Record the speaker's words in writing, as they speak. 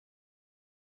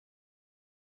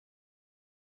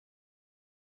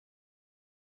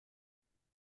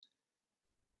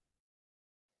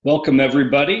Welcome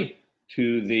everybody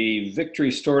to the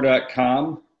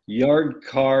VictoryStore.com Yard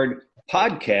Card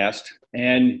podcast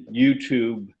and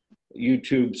YouTube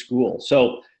school.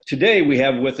 So today we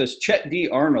have with us Chet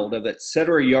Arnold of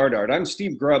Etc. Yard Art. I'm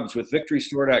Steve Grubbs with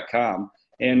VictoryStore.com,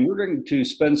 and we're going to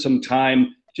spend some time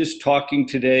just talking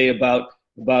today about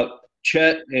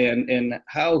Chet and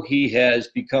how he has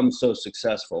become so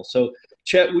successful. So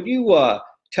Chet, would you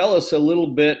tell us a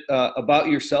little bit about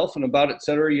yourself and about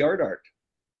Etc. Yard Art?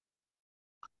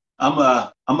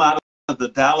 I'm out of the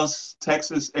Dallas,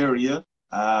 Texas area.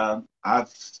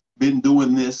 I've been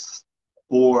doing this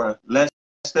for less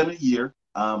than a year.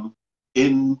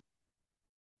 In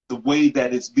the way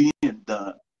that it's being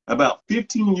done, about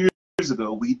 15 years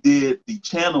ago, we did the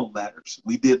channel letters.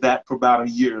 We did that for about a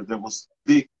year. There was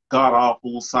big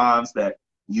god-awful signs that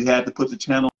you had to put the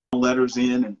channel letters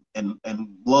in and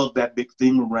lug that big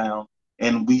thing around.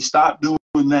 And we stopped doing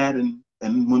that.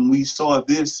 And when we saw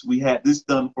this, we had this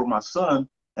done for my son,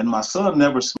 and my son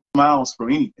never smiles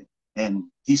for anything. And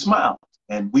he smiled.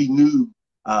 And we knew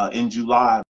in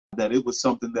July that it was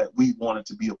something that we wanted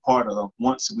to be a part of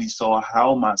once we saw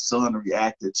how my son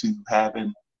reacted to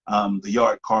having the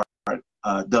yard card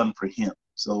done for him.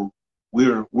 So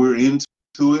we're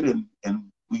into it, and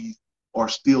we are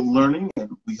still learning,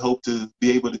 and we hope to be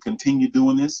able to continue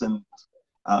doing this and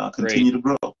continue to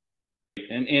grow.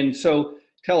 And so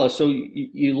tell us, so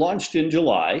you launched in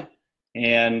July,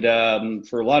 and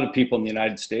for a lot of people in the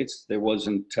United States, there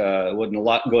wasn't a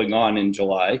lot going on in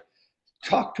July.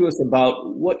 Talk to us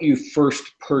about what you first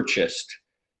purchased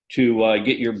to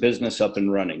get your business up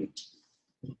and running.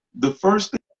 The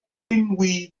first thing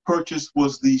we purchased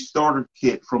was the starter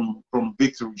kit from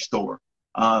VictoryStore.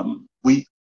 We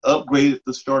upgraded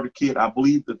the starter kit. I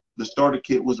believe that the starter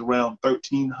kit was around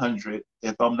 $1,300,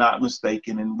 if I'm not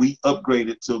mistaken, and we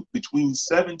upgraded to between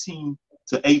 $1,700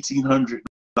 to $1,800.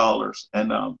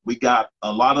 And we got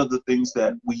a lot of the things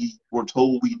that we were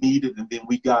told we needed, and then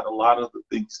we got a lot of the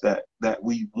things that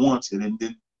we wanted, and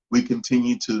then we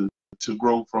continue to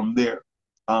grow from there.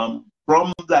 Within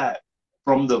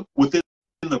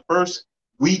the first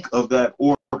week of that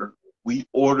order, we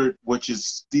ordered, which is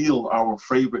still our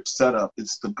favorite setup.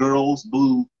 It's the girls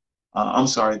blue,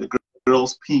 the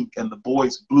girls pink and the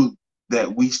boys blue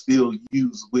that we still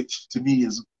use, which to me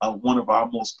is one of our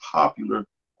most popular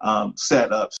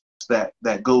setups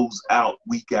that goes out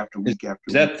week after week after week.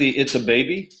 Is that the It's a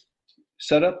Baby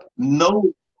setup?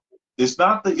 No, it's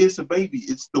not the It's a Baby.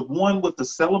 It's the one with the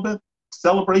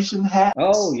celebration hats.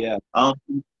 Oh yeah.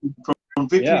 From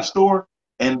VictoryStore,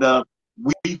 and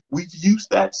we've used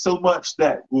that so much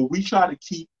that we try to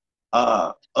keep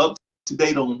up to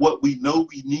date on what we know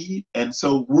we need, and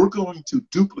so we're going to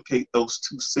duplicate those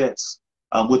two sets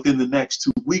within the next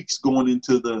 2 weeks going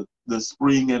into the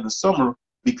spring and the summer,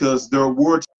 because there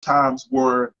were times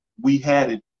where we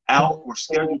had it out or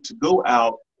scheduled to go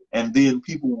out, and then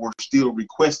people were still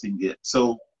requesting it.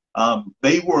 So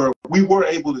we were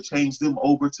able to change them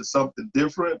over to something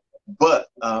different. But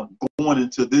going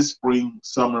into this spring,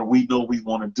 summer, we know we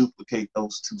want to duplicate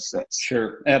those two sets.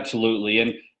 Sure, absolutely.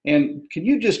 And can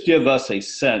you just give us a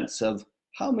sense of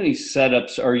how many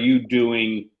setups are you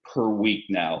doing per week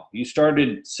now? You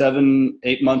started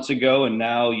 7-8 months ago, and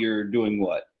now you're doing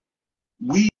what?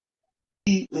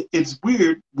 It's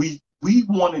weird. We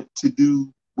wanted to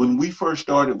do, when we first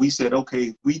started, we said, okay,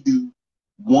 if we do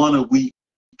one a week,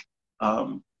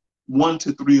 1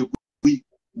 to 3 a week,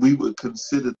 we would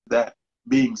consider that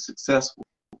being successful.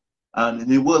 And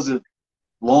it wasn't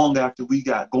long after we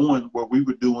got going where we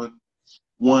were doing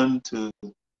 1 to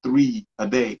 3 a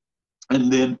day.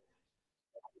 And then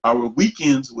our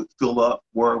weekends would fill up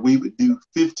where we would do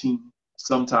 15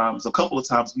 sometimes. A couple of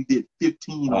times we did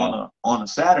 15 on a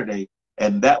Saturday,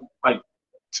 and that was like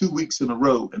 2 weeks in a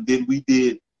row. And then we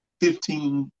did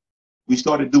 15. We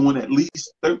started doing at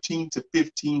least 13 to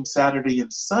 15 Saturday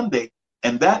and Sunday.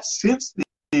 And that since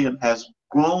then has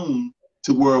grown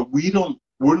to where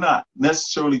we're not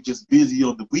necessarily just busy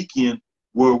on the weekend,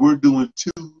 where we're doing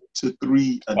 2 to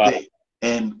 3 a day.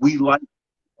 And we like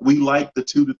the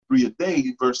 2 to 3 a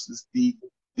day versus the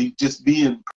just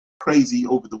being crazy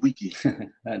over the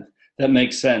weekend. that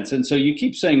makes sense. And so you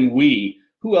keep saying we.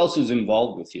 Who else is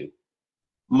involved with you?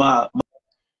 My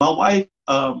wife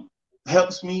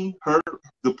helps me.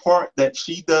 The part that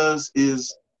she does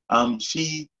is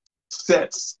she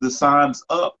sets the signs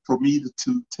up for me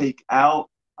to take out.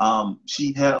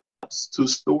 She helps to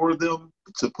store them,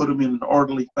 to put them in an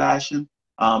orderly fashion,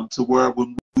 to where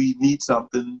when we need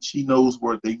something, she knows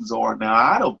where things are. Now,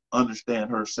 I don't understand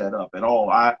her setup at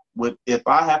all. If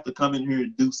I have to come in here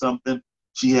and do something,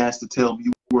 she has to tell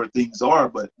me where where things are.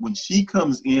 But when she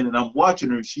comes in and I'm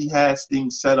watching her, she has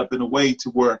things set up in a way to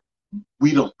where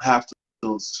we don't have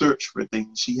to search for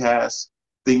things. She has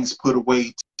things put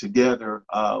away together,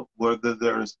 whether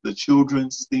there's the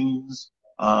children's things,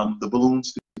 the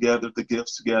balloons together, the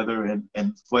gifts together,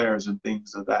 and flares and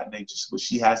things of that nature. So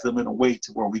she has them in a way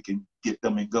to where we can get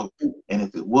them and go. And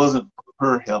if it wasn't for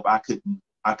her help, I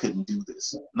couldn't do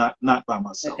this. Not by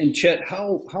myself. And Chet,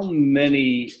 how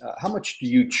much do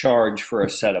you charge for a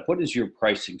setup? What is your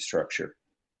pricing structure?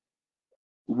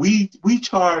 We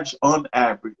charge on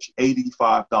average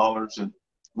 $85, and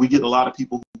we get a lot of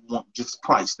people who want just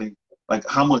price. They like,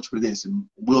 how much for this? And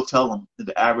we'll tell them that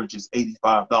the average is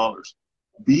 $85.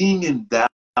 Being in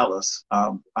Dallas,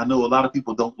 I know a lot of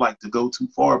people don't like to go too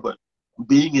far, but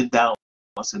being in Dallas,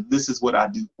 and this is what I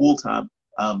do full time,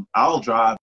 I'll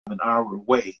drive an hour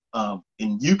away,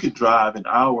 and you can drive an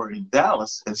hour in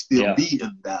Dallas and still be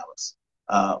in Dallas.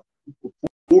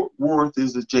 Fort Worth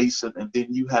is adjacent, and then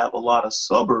you have a lot of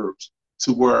suburbs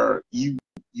to where you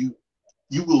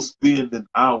will spend an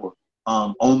hour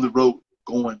on the road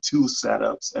going to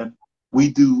setups, and we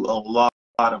do a lot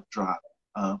of driving,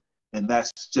 and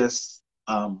that's just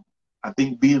I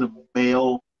think being a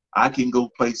male, I can go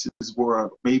places where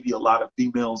maybe a lot of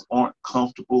females aren't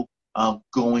comfortable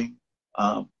going,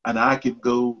 and I can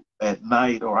go at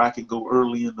night or I can go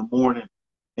early in the morning,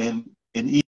 and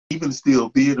even still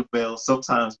being a male,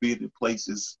 sometimes being in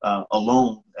places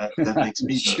alone that makes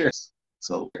me nervous.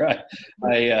 So right.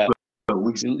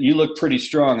 You look pretty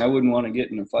strong. I wouldn't want to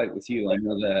get in a fight with you. I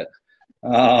know that.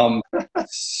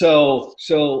 So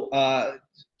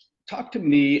talk to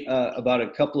me about a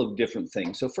couple of different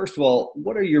things. So first of all,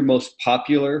 what are your most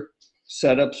popular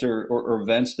setups or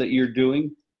events that you're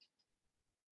doing?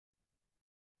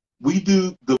 We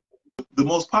do the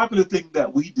most popular thing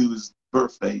that we do is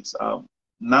birthdays.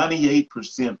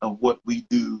 98% of what we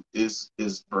do is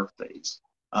birthdays.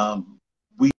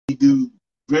 We do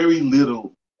very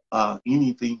little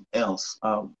anything else.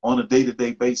 On a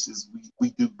day-to-day basis, we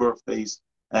do birthdays,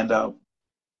 and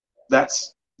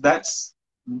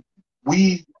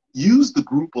we use the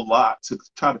group a lot to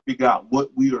try to figure out what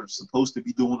we are supposed to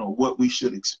be doing or what we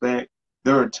should expect.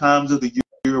 There are times of the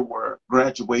year where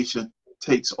graduation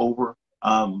takes over,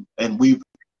 and we've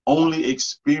only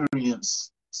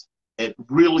experienced it.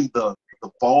 Really, the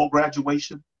fall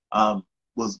graduation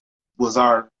was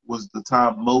the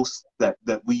time most that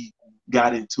we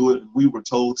got into it. We were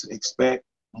told to expect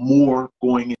more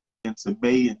going into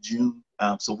May and June,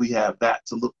 so we have that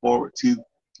to look forward to.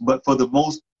 But for the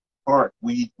most part,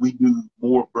 we do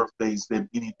more birthdays than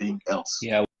anything else.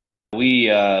 Yeah,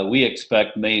 we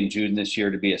expect May and June this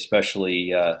year to be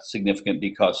especially significant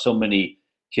because so many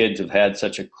kids have had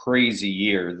such a crazy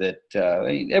year that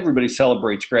everybody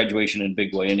celebrates graduation in a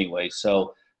big way anyway.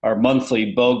 So our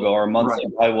monthly BOGO, our monthly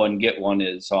buy one, get one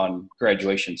is on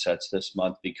graduation sets this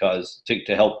month because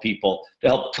to help people, to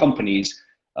help companies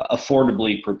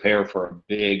affordably prepare for a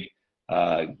big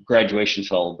graduation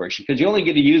celebration, because you only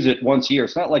get to use it once a year.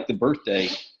 It's not like the birthday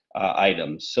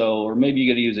items. So, or maybe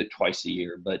you get to use it twice a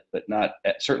year, but not,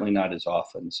 certainly not as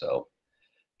often. So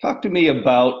talk to me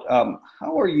about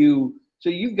how are you, so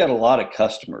you've got a lot of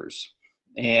customers,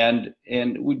 and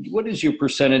what is your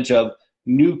percentage of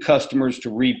new customers to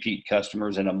repeat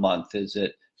customers in a month? Is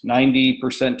it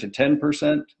 90% to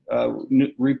 10%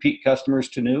 repeat customers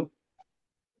to new?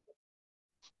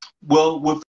 Well,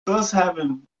 with us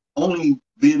having only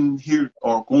been here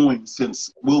or going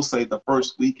since, we'll say, the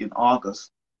first week in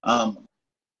August,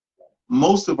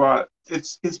 most of our,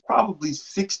 it's probably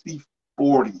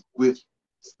 60-40, with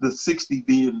the 60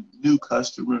 being new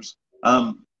customers.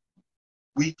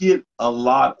 We get a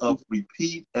lot of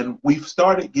repeat, and we've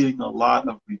started getting a lot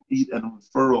of repeat and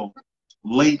referral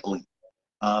lately.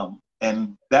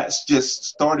 And that's just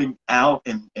starting out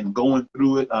and going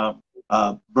through it.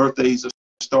 Birthdays are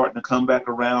starting to come back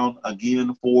around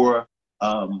again for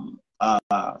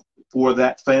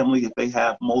that family. If they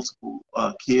have multiple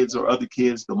kids or other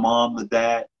kids, the mom, the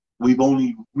dad. We've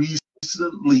only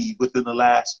recently, within the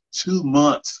last 2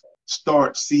 months,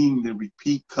 start seeing the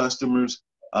repeat customers,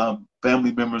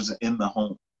 family members in the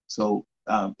home. So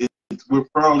we're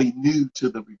fairly new to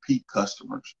the repeat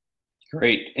customers.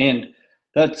 Great. And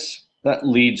that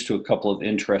leads to a couple of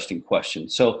interesting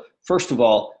questions. So first of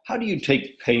all, how do you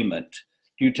take payment?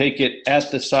 Do you take it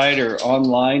at the site or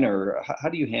online, or how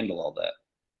do you handle all that?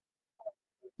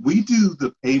 We do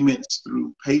the payments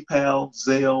through PayPal,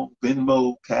 Zelle,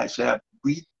 Venmo, Cash App.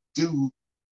 We do,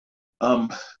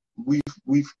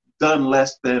 we've done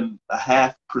less than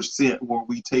 0.5% where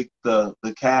we take the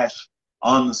cash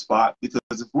on the spot, because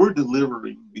if we're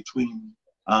delivering between,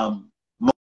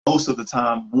 most of the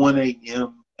time, 1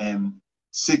 a.m. and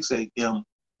 6 a.m.,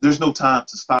 there's no time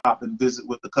to stop and visit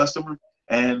with the customer.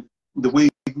 And the way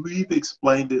we've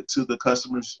explained it to the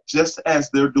customers, just as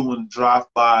they're doing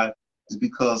drive-by, is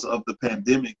because of the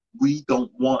pandemic. We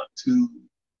don't want to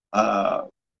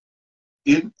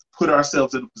put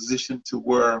ourselves in a position to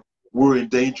where we're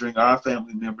endangering our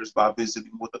family members by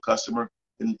visiting with the customer,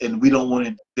 and we don't want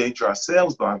to endanger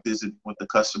ourselves by visiting with the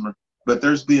customer. But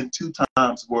there's been 2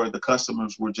 times where the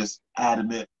customers were just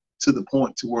adamant to the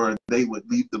point to where they would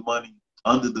leave the money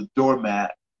under the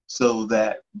doormat, so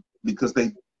that because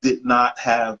they did not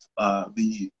have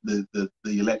the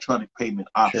electronic payment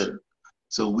option. Sure.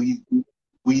 So we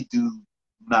do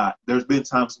not. There's been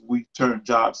times we turned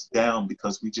jobs down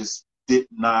because we just did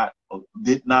not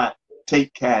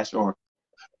take cash or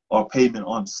payment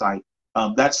on site.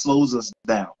 That slows us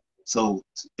down. So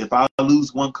if I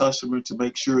lose one customer, to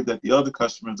make sure that the other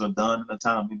customers are done in a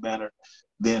timely manner,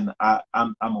 then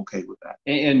I'm okay with that.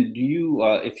 And do you,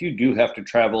 if you do have to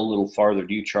travel a little farther,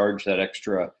 do you charge that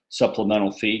extra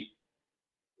supplemental fee?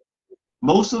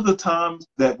 Most of the time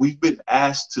that we've been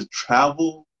asked to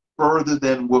travel further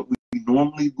than what we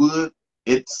normally would,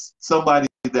 it's somebody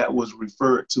that was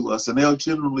referred to us, and they'll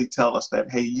generally tell us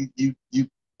that, hey, you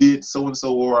did so and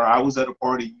so, or I was at a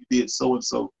party, you did so and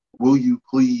so, will you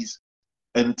please?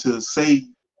 And to say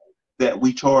that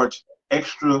we charge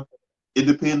extra, it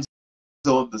depends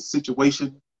on the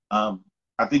situation. I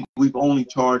think we've only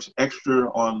charged extra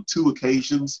on 2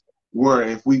 occasions, where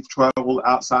if we've traveled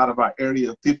outside of our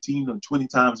area 15 or 20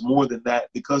 times more than that,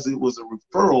 because it was a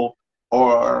referral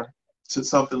or to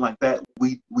something like that,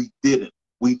 we didn't.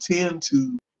 We tend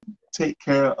to take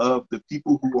care of the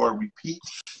people who are repeat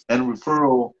and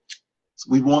referral.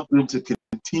 We want them to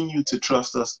continue to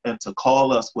trust us and to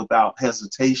call us without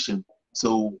hesitation.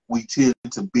 So we tend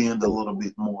to bend a little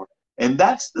bit more. And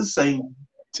that's the same,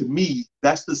 to me,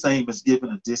 that's the same as giving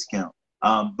a discount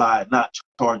by not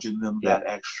charging them that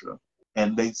extra.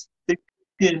 And they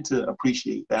tend to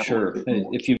appreciate that a little bit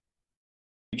more. If you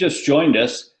just joined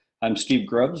us, I'm Steve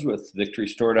Grubbs with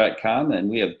VictoryStore.com, and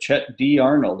we have Chet D.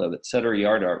 Arnold of Etc.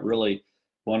 Yard Art, really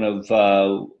one of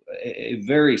a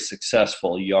very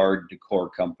successful yard decor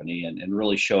company, and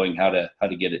really showing how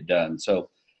to get it done. So,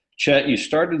 Chet, you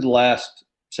started last,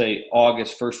 say,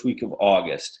 August, first week of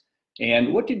August.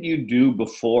 And what did you do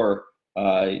before?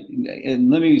 And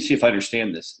let me see if I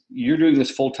understand this. You're doing this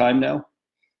full time now?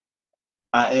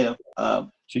 I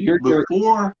am. So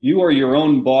you are your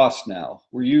own boss now.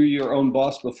 Were you your own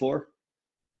boss before?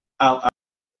 I've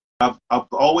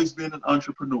always been an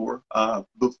entrepreneur.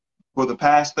 For the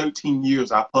past 13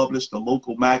 years, I published a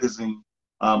local magazine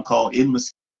called In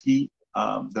Mesquite.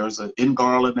 There's an In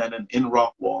Garland and an In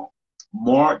Rockwall.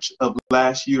 March of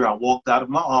last year, I walked out of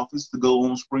my office to go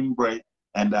on spring break,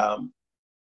 and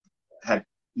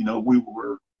we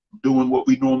were doing what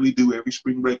we normally do every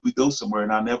spring break. We go somewhere,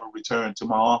 and I never returned to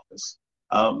my office.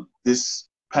 This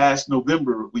past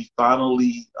November, we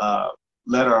finally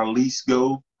let our lease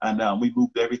go, and we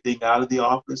moved everything out of the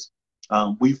office.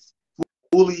 We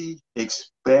fully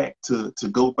expect to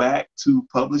go back to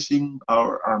publishing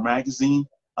our magazine.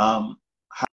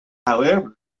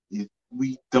 However, if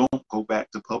we don't go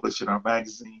back to publishing our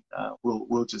magazine,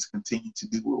 we'll just continue to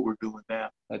do what we're doing now.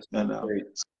 That's great.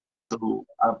 So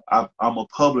I'm a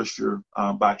publisher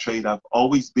by trade. I've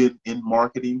always been in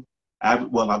marketing.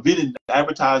 I've been in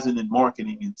advertising and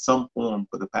marketing in some form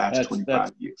for the past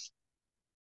 25 years.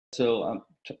 So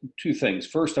 2 things.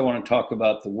 First, I want to talk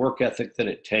about the work ethic that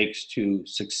it takes to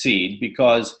succeed,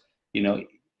 because,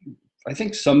 I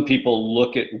think some people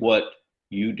look at what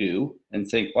you do and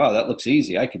think, wow, that looks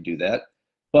easy, I could do that.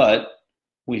 But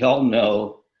we all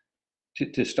know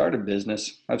to start a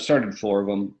business, I've started 4 of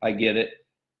them, I get it.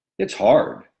 It's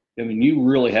hard. I mean, you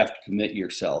really have to commit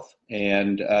yourself,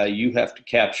 and you have to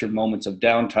capture moments of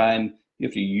downtime. You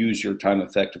have to use your time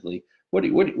effectively. What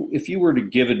if you were to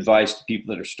give advice to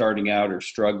people that are starting out or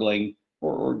struggling,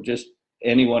 or just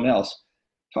anyone else?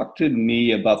 Talk to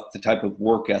me about the type of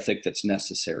work ethic that's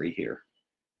necessary here.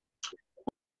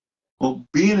 Well,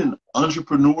 being an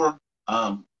entrepreneur,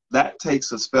 that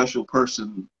takes a special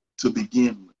person to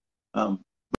begin with.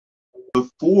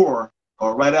 Before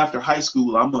or right after high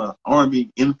school, I'm an Army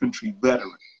infantry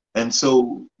veteran. And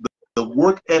so the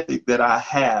work ethic that I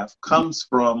have comes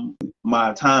from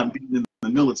my time being in the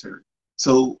military.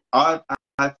 So I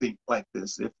think like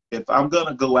this: if I'm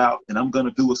gonna go out and I'm gonna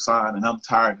do a sign and I'm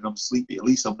tired and I'm sleepy, at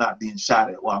least I'm not being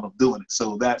shot at while I'm doing it.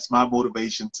 So that's my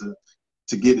motivation to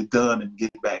get it done and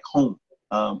get back home.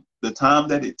 The time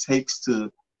that it takes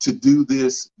to do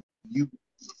this,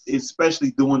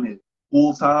 especially doing it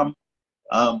full time,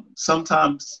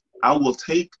 sometimes I will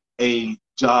take a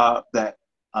job that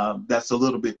that's a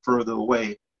little bit further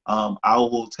away. I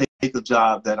will take a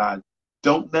job that I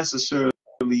don't necessarily,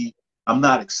 I'm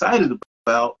not excited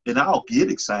about, and I'll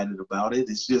get excited about it.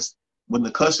 It's just when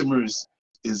the customer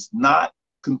is not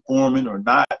conforming or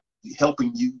not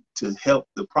helping you to help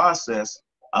the process,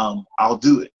 I'll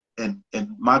do it. And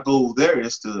my goal there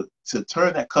is to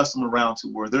turn that customer around to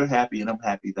where they're happy and I'm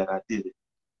happy that I did it.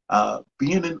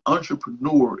 Being an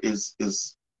entrepreneur is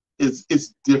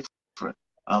different.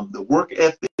 The work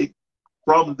ethic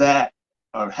from that,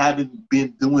 or having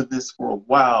been doing this for a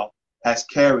while, has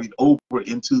carried over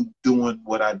into doing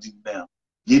what I do now.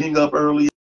 Getting up early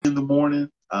in the morning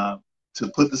to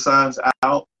put the signs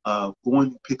out,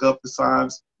 going to pick up the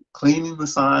signs, cleaning the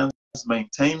signs,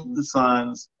 maintaining the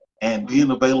signs, and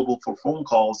being available for phone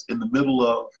calls in the middle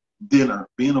of dinner,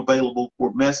 being available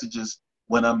for messages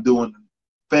when I'm doing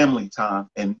family time,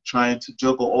 and trying to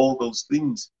juggle all those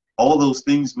things. All those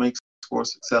things makes for a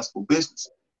successful business.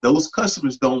 Those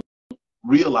customers don't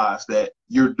realize that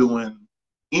you're doing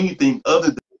anything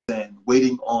other than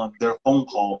waiting on their phone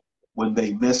call when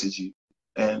they message you,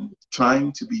 and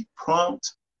trying to be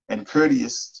prompt and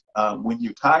courteous when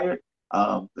you're tired.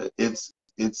 It's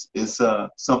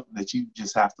something that you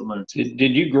just have to learn to do.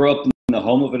 Did you grow up in the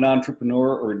home of an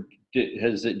entrepreneur, or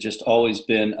has it just always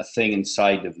been a thing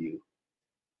inside of you?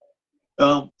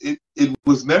 It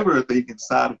was never a thing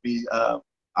inside of me.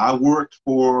 I worked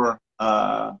for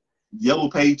Yellow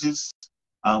Pages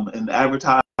in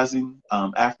advertising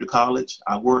after college.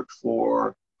 I worked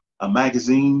for a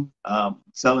magazine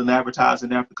selling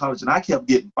advertising after college, and I kept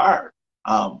getting fired.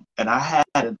 And I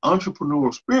had an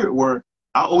entrepreneurial spirit where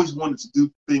I always wanted to do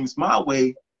things my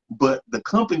way, but the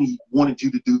company wanted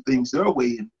you to do things their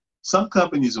way. And some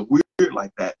companies are weird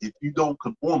like that. If you don't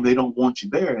conform, they don't want you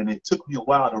there. And it took me a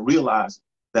while to realize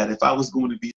that if I was going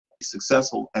to be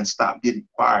successful and stop getting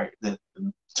fired, then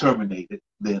terminated,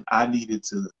 then I needed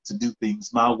to do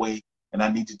things my way, and I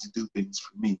needed to do things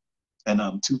for me. And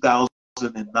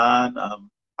 2009,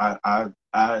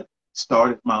 I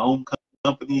started my own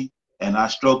company, and I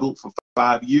struggled for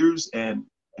 5 years, and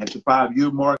at the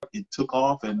 5-year mark, it took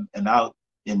off, and up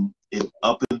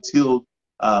until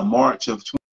March of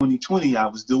 2020, I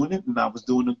was doing it, and I was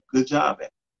doing a good job at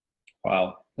it.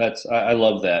 Wow, I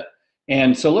love that.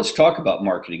 And so let's talk about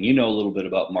marketing. You know a little bit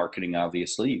about marketing,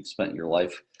 obviously. You've spent your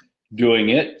life doing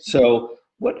it. So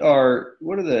what's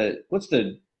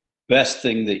the best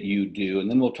thing that you do? And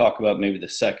then we'll talk about maybe the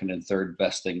second and third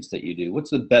best things that you do. What's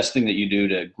the best thing that you do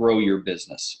to grow your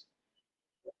business?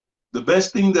 The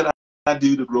best thing that I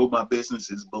do to grow my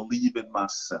business is believe in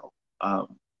myself.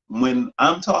 When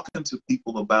I'm talking to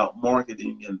people about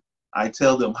marketing and I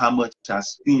tell them how much I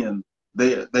spend,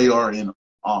 they are in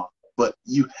awe. But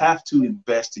you have to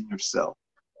invest in yourself.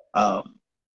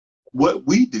 What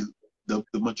we do, the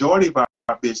majority of our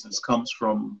business comes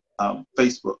from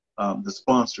Facebook, the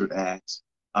sponsored ads.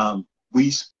 We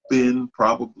spend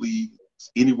probably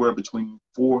anywhere between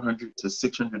 $400 to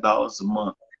 $600 a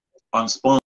month on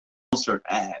sponsored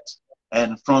ads.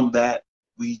 And from that,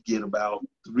 we get about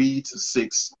 3 to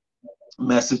 6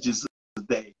 messages a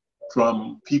day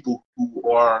from people who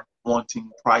are wanting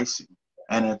pricing.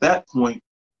 And at that point,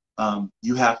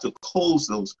 you have to close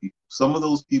those people. Some of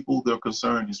those people, their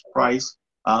concern is price.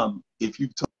 If you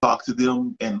talk to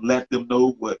them and let them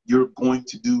know what you're going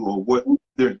to do or what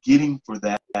they're getting for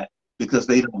that, because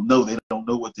they don't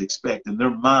know what to expect. In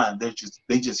their mind, they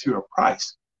just hear a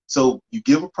price. So you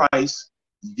give a price,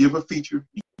 you give a feature,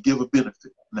 you give a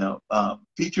benefit. Now,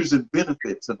 features and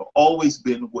benefits have always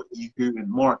been what you hear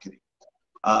in marketing.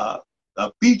 A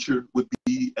feature would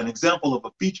be, an example of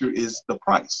a feature is the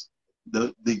price.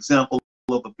 The example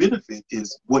of a benefit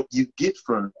is what you get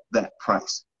for that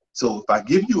price. So if I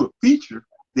give you a feature,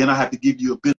 then I have to give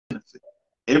you a benefit.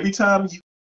 Every time you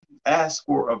ask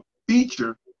for a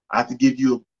feature, I have to give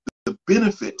you the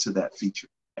benefit to that feature.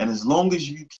 And as long as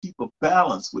you keep a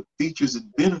balance with features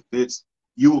and benefits,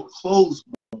 you will close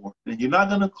more. And you're not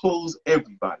going to close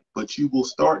everybody, but you will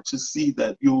start to see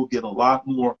that you will get a lot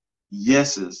more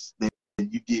yeses than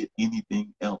you get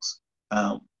anything else.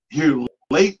 Here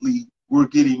lately, we're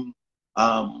getting,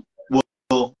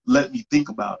 well, let me think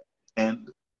about it. And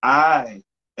I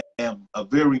am a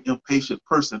very impatient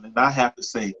person, and I have to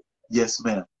say, yes,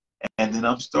 ma'am. And then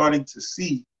I'm starting to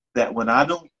see that when I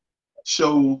don't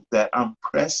show that I'm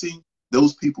pressing,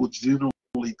 those people generally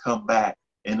come back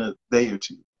in a day or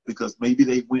two, because maybe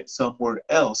they went somewhere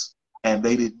else and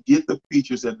they didn't get the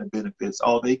features and the benefits.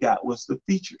 All they got was the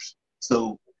features.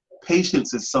 So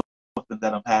patience is something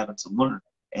that I'm having to learn,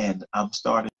 and I'm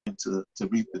starting to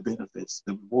reap the benefits,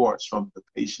 the rewards from the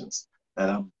patience that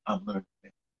I'm learning.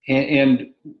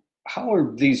 And how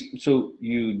are these? So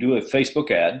you do a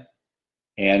Facebook ad,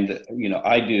 and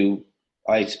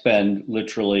I spend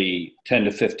literally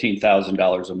 $10,000 to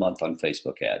 $15,000 a month on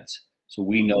Facebook ads. So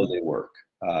we know they work.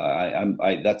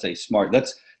 That's a smart.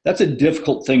 That's a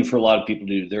difficult thing for a lot of people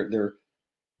to do. They're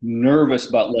nervous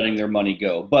about letting their money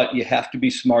go, but you have to be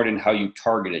smart in how you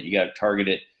target it. You got to target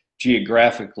it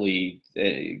geographically,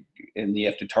 and you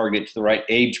have to target it to the right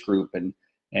age group,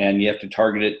 and you have to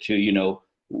target it to,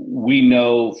 we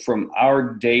know from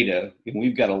our data, and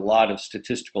we've got a lot of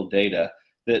statistical data,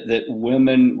 that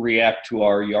women react to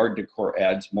our yard decor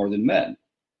ads more than men.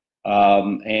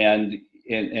 And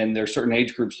there are certain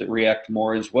age groups that react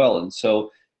more as well. And so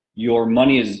your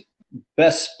money is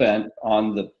best spent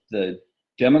on the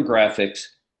demographics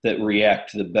that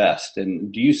react the best.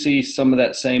 And do you see some of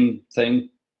that same thing?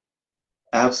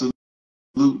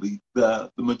 Absolutely. The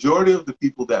majority of the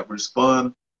people that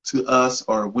respond to us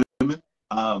are women.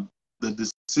 The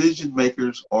decision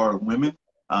makers are women.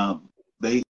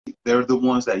 They're the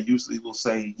ones that usually will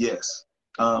say yes.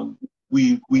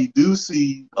 We do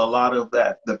see a lot of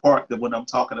that. The part that when I'm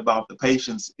talking about the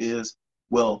patience is,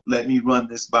 well, let me run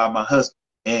this by my husband.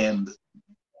 And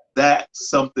that's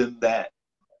something that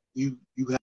you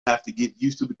have to get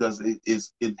used to, because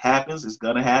it happens, it's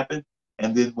gonna happen.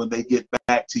 And then when they get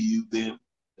back to you, then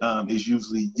it's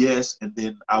usually yes, and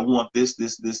then I want this, and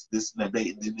that,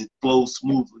 and then it flows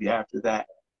smoothly after that.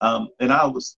 And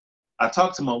I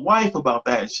talked to my wife about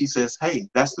that, and she says, hey,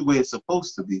 that's the way it's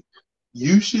supposed to be.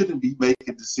 You shouldn't be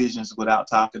making decisions without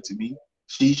talking to me.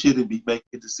 She shouldn't be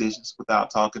making decisions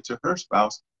without talking to her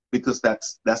spouse, because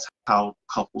that's how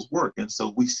couples work. And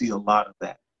so we see a lot of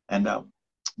that. And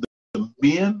the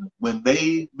men, when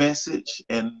they message,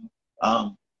 and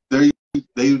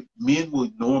men will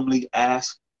normally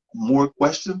ask more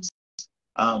questions.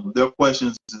 Their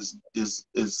questions is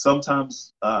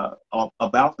sometimes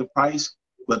about the price,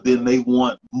 but then they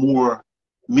want more.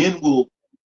 Men will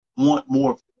want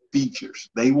more features.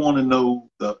 They want to know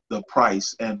the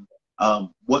price and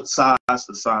what size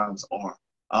the signs are.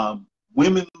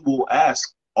 Women will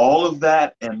ask all of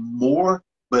that and more,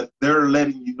 but they're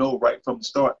letting you know right from the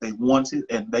start they want it,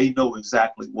 and they know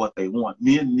exactly what they want.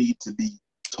 Men need to be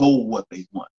told what they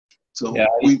want. So yeah,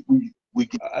 we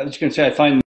get. I was going to say, I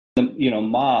find them,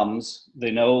 moms,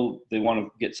 they know they want to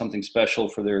get something special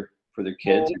for their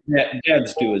kids.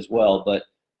 Dads do as well, but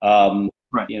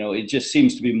Right. it just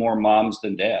seems to be more moms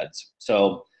than dads.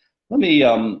 So let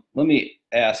me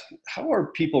ask, how are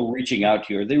people reaching out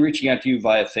to you? Are they reaching out to you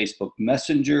via Facebook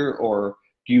Messenger, or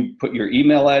do you put your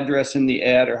email address in the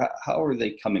ad, or how are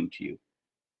they coming to you?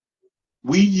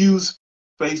 We use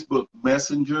Facebook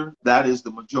Messenger. That is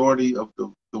the majority of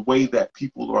the way that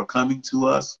people are coming to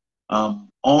us.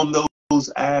 On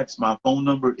those ads, my phone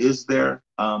number is there.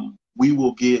 We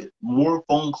will get more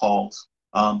phone calls,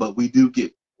 but we do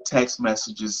get text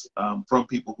messages from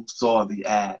people who saw the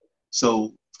ad.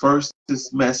 So first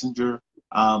is Messenger,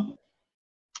 phone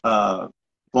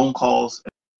calls,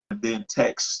 and then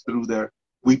text through there.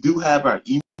 We do have our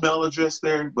email address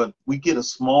there, but we get a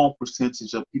small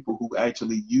percentage of people who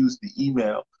actually use the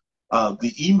email.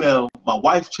 The email, my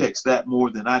wife checks that more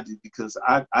than I do, because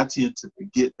I tend to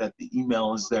forget that the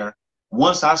email is there.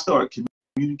 Once I start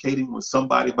communicating with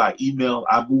somebody by email,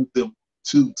 I move them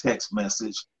to text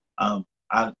message.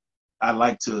 I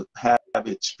like to have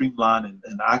it streamlined,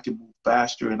 and I can move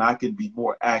faster, and I can be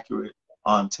more accurate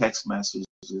on text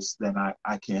messages than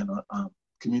I can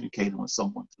communicating with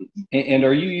someone through email. And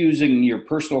are you using your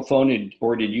personal phone,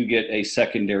 or did you get a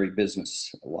secondary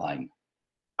business line?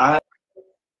 I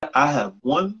have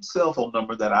one cell phone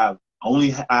number that I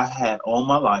had all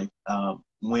my life.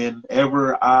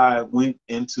 Whenever I went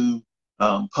into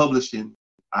publishing,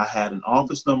 I had an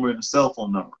office number and a cell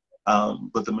phone number.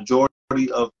 But the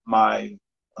majority of my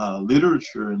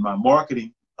literature and my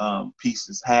marketing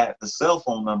pieces had the cell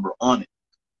phone number on it.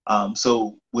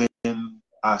 So when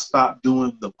I stopped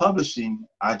doing the publishing,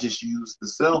 I just used the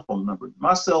cell phone number.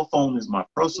 My cell phone is my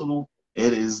personal,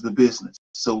 it is the business.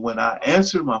 So when I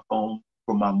answer my phone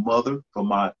for my mother, for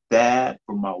my dad,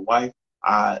 for my wife,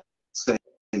 I say,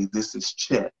 hey, this is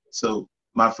Chet. So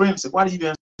my friend said, why do you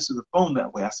answer the phone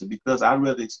that way? I said, because I'd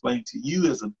rather explain to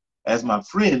you as my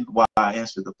friend why I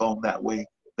answer the phone that way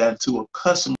than to a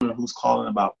customer who's calling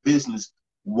about business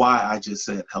why I just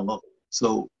said hello.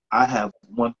 So I have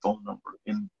one phone number,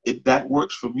 and that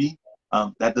works for me.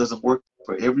 That doesn't work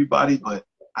for everybody, but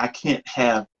I can't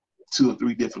have 2 or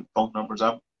 3 different phone numbers.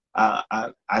 I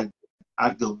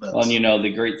go nuts. Well,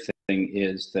 the great thing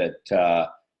is that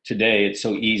today it's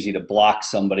so easy to block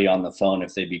somebody on the phone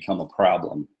if they become a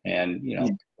problem. And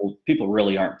people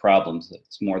really aren't problems.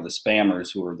 It's more the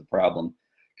spammers who are the problem.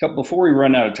 Before we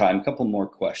run out of time, a couple more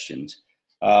questions.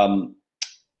 Did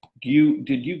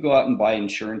you go out and buy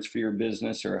insurance for your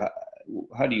business, or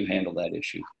how do you handle that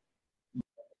issue?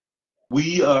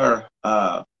 We are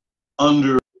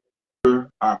under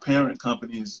our parent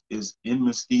company is In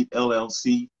Mesquite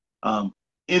LLC.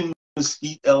 In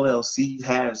Mesquite LLC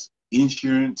has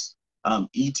insurance.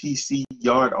 ETC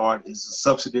Yard Art is a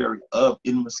subsidiary of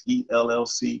In Mesquite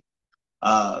LLC.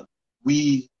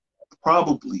 We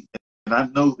probably, and I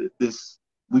know that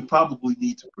we probably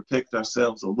need to protect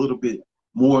ourselves a little bit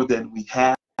more than we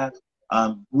have.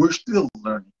 We're still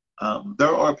learning.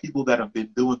 There are people that have been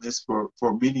doing this for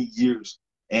many years,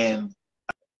 and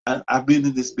I've been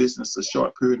in this business a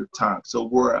short period of time. So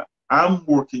where I'm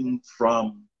working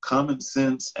from common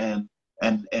sense and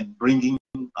bringing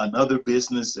another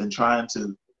business and trying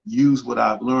to use what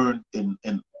I've learned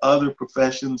in other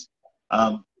professions,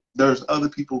 there's other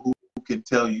people who can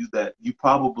tell you that you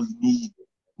probably need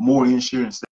more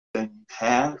insurance than you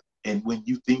have. And when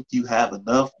you think you have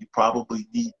enough, you probably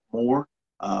need more.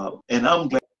 And I'm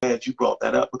glad you brought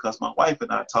that up, because my wife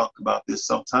and I talked about this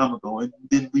some time ago, and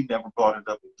then we never brought it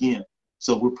up again.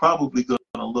 So we're probably going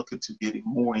to look into getting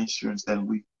more insurance than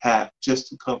we have, just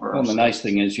to cover ourselves. Well, the nice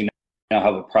thing is you now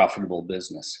have a profitable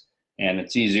business, and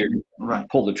it's easier to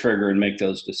pull the trigger and make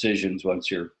those decisions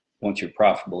once you're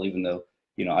profitable, even though,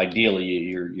 ideally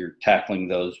you're tackling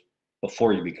those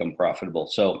before you become profitable.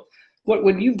 So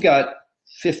when you've got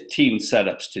 15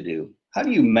 setups to do, how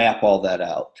do you map all that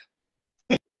out?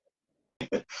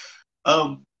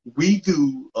 We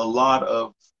do a lot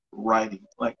of writing.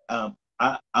 Like I'm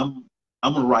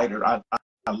a writer. I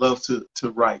love to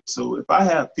write. So if I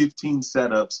have 15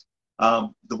 setups,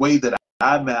 the way that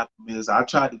I map them is I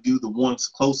try to do the ones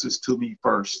closest to me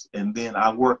first, and then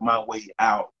I work my way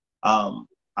out.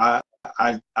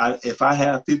 If I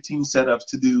have 15 setups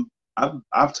to do,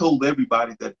 I've told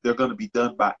everybody that they're going to be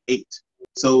done by 8.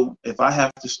 So if I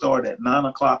have to start at 9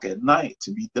 o'clock at night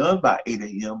to be done by 8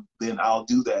 a.m., then I'll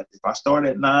do that. If I start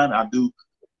at 9, I'll do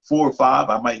 4 or 5.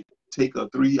 I might take a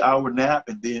 3-hour nap,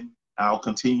 and then I'll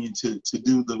continue to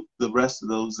do the rest of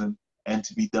those and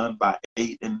to be done by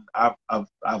 8. And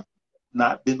I've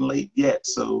not been late yet.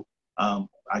 So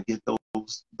I get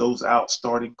those out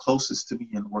starting closest to me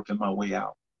and working my way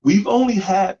out. We've only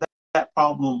had that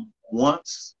problem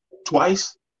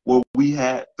twice, where we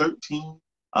had 13.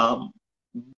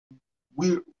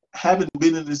 We haven't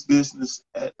been in this business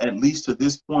at least to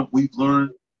this point. We've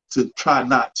learned to try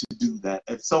not to do that.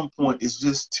 At some point, it's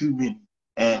just too many,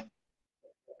 and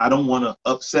I don't want to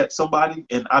upset somebody,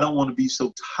 and I don't want to be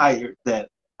so tired that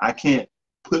I can't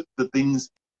put the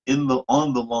things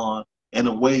on the lawn in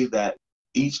a way that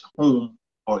each home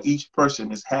or each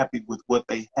person is happy with what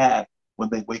they have when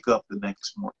they wake up the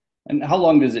next morning. And how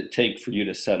long does it take for you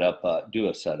to do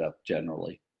a setup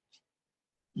generally?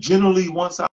 Generally,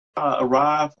 once I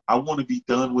arrive, I want to be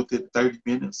done within 30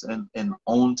 minutes and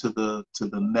on to the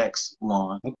next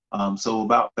lawn. So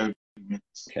about 30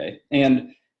 minutes. Okay.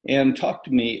 And talk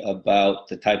to me about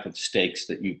the type of steaks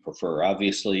that you prefer.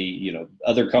 Obviously,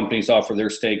 other companies offer their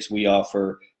steaks. We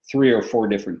offer 3 or 4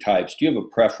 different types. Do you have a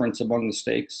preference among the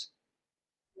steaks?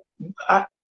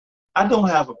 I don't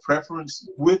have a preference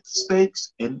with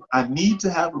steaks, and I need to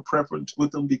have a preference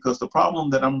with them, because the problem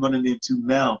that I'm running into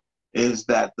now is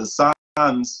that the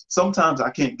signs, sometimes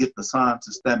I can't get the sign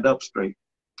to stand up straight.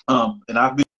 And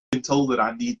I've been told that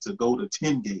I need to go to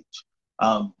 10 gauge.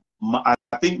 I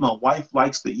think my wife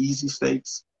likes the easy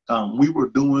steaks. We were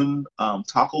doing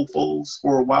taco folds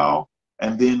for a while,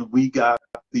 and then we got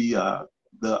the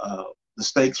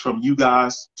steaks from you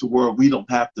guys to where we don't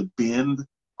have to bend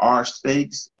our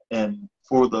steaks. And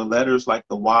for the letters like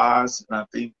the Y's and I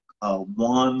think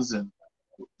ones and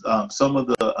some of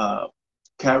the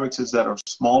characters that are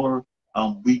smaller,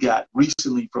 we got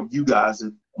recently from you guys,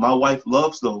 and my wife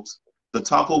loves those. The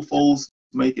taco folds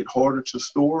make it harder to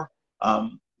store.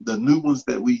 The new ones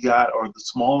that we got are the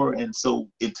smaller, and so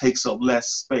it takes up less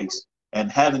space. And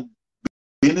having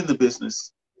been in the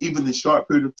business, even in a short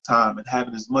period of time, and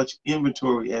having as much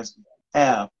inventory as we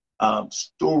have,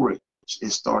 storage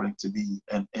is starting to be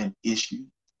an issue,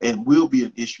 and will be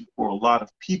an issue for a lot of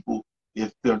people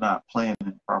if they're not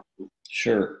planning properly.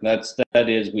 Sure,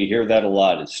 we hear that a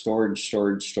lot. It's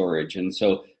storage. And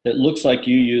so it looks like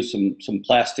you use some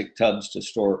plastic tubs to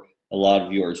store a lot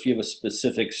of yours. Do you have a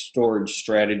specific storage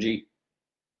strategy?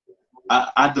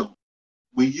 I don't.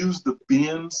 We use the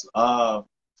bins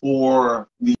for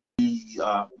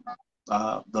the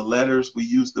letters. We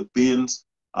use the bins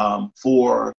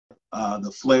for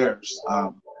the flares.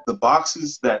 The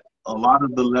boxes that a lot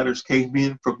of the letters came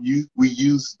in from you, we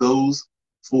use those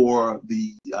For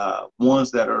the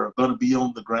ones that are going to be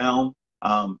on the ground,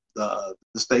 the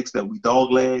steaks that we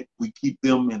dog leg, we keep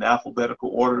them in alphabetical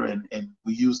order, and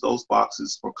we use those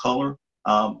boxes for color.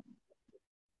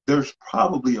 There's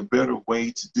probably a better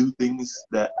way to do things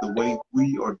that the way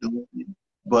we are doing it,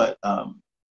 but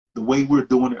the way we're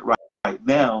doing it right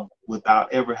now,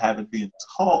 without ever having been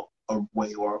taught a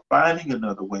way or finding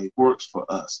another way, works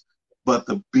for us. But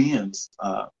the bins,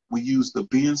 we use the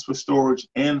bins for storage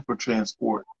and for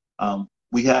transport.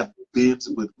 We have bins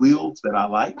with wheels that I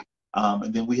like,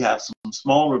 and then we have some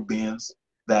smaller bins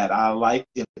that I like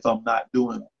if I'm not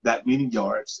doing that many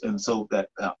yards, and so that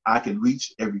I can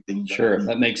reach everything. Sure,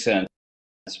 that makes sense.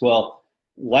 Well,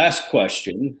 last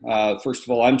question. First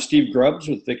of all, I'm Steve Grubbs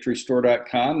with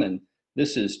VictoryStore.com, and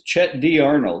this is Chet D.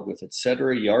 Arnold with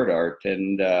Etc. Yard Art,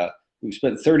 and we've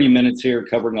spent 30 minutes here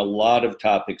covering a lot of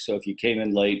topics. So if you came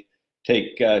in late,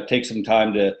 take some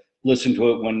time to listen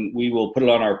to it. When we will put it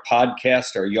on our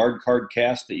podcast, our Yard Card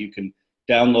Cast, that you can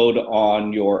download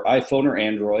on your iPhone or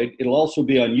Android. It'll also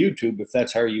be on YouTube if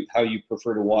that's how you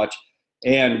prefer to watch,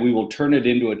 and we will turn it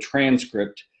into a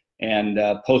transcript and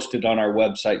post it on our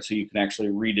website so you can actually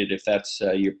read it if that's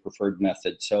your preferred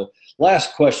method. So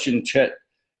last question, Chet,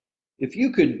 if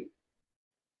you could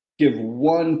give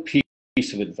one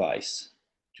piece of advice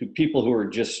to people who are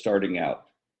just starting out,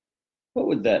 what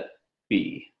would that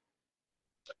be?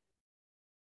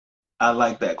 I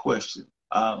like that question.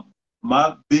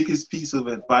 My biggest piece of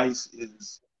advice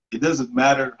is it doesn't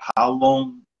matter how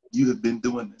long you have been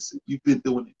doing this. If you've been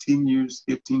doing it 10 years,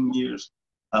 15 years,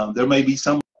 there may be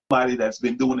somebody that's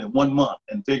been doing it 1 month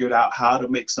and figured out how to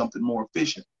make something more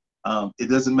efficient. It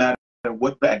doesn't matter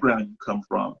what background you come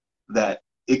from, that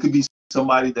it could be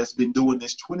somebody that's been doing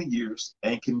this 20 years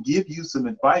and can give you some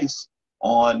advice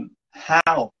on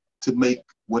how to make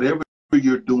whatever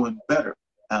you're doing better.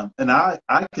 And I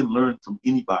can learn from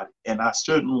anybody, and I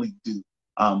certainly do.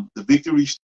 The Victory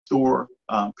Store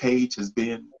page has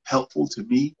been helpful to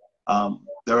me.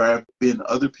 There have been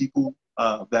other people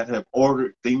that have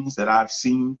ordered things that I've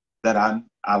seen that I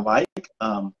like.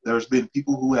 There's been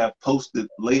people who have posted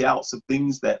layouts of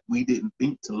things that we didn't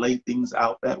think to lay things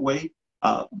out that way.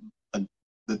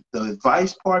 The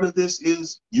advice part of this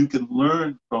is you can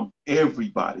learn from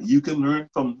everybody. You can learn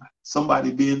from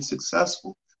somebody being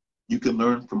successful. You can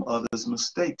learn from others'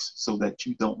 mistakes so that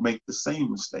you don't make the same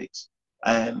mistakes.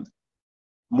 And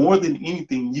more than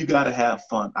anything, you got to have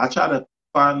fun. I try to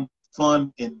find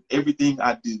fun in everything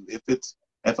I do.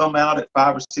 If I'm out at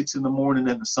 5 or 6 in the morning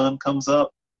and the sun comes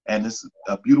up and it's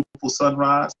a beautiful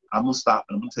sunrise, I'm gonna stop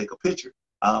and I'm gonna take a picture.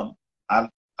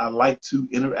 I like to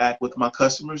interact with my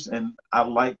customers, and I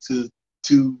like I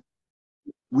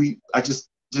just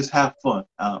have fun.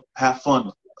 Have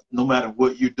fun no matter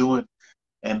what you're doing.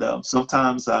 And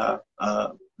sometimes that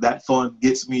fun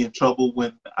gets me in trouble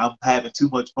when I'm having too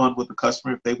much fun with the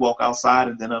customer. If they walk outside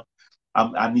and then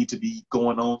I need to be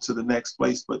going on to the next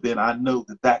place, but then I know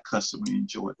that customer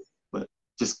enjoyed it. But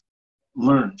just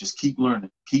learn, just keep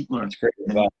learning, keep learning.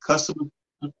 And customer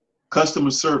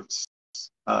service.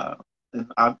 And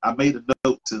I made a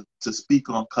note to speak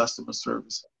on customer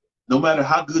service. No matter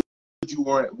how good you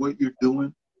are at what you're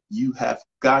doing, you have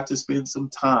got to spend some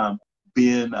time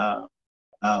being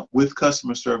with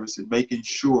customer service and making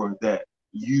sure that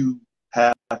you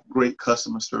have great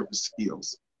customer service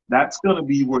skills. That's going to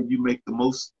be where you make the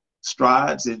most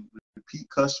strides in repeat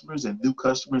customers and new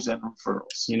customers and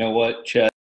referrals. You know what,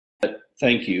 Chet?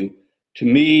 Thank you. To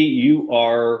me, you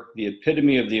are the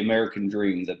epitome of the American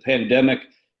dream. The pandemic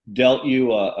dealt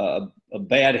you a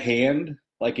bad hand,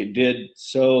 like it did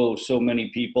so many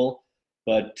people,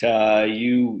 but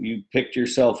you picked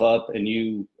yourself up, and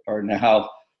you are now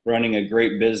running a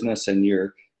great business, and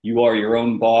you are your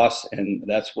own boss, and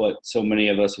that's what so many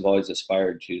of us have always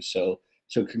aspired to. So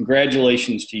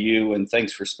congratulations to you, and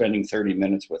thanks for spending 30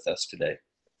 minutes with us today.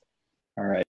 All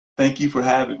right. Thank you for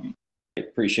having me. I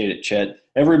appreciate it, Chet.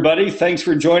 Everybody, thanks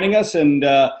for joining us, and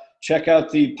check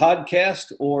out the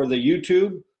podcast or the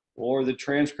YouTube or the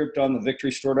transcript on the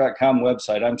VictoryStore.com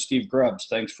website. I'm Steve Grubbs.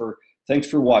 Thanks for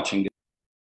watching.